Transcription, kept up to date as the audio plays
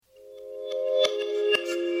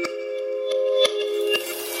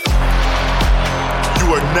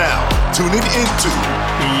tuning into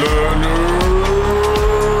Leonard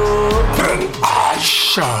and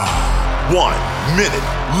Aisha. 1 minute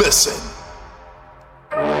listen.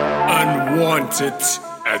 Unwanted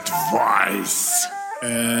advice.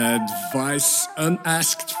 Advice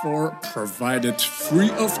unasked for, provided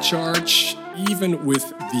free of charge, even with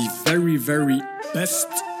the very, very best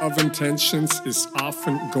of intentions, is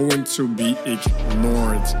often going to be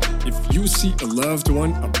ignored. If you see a loved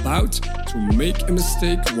one about to make a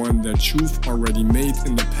mistake, one that you've already made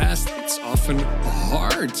in the past, it's often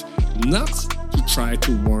hard not to try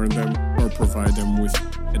to warn them or provide them with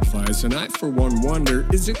advice. And I, for one, wonder,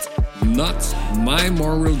 is it not my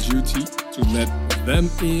moral duty to let them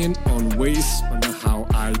in on ways on how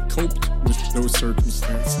I coped with those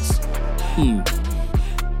circumstances?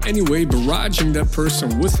 Anyway, barraging that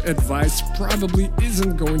person with advice probably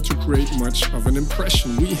isn't going to create much of an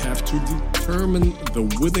impression. We have to determine the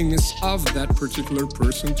willingness of that particular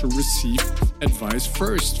person to receive advice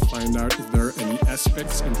first. Find out if there are any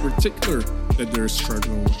aspects in particular that they're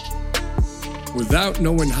struggling with. Without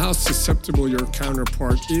knowing how susceptible your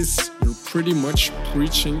counterpart is, you're pretty much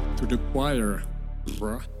preaching to the choir,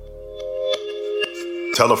 bruh.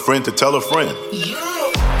 Tell a friend to tell a friend.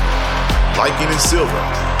 Liking is silver.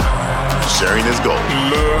 Sharing is gold.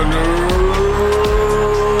 Leonard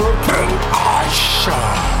and Aisha.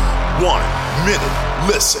 1 minute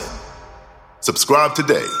listen. Subscribe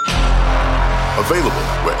today. Available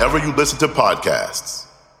wherever you listen to podcasts.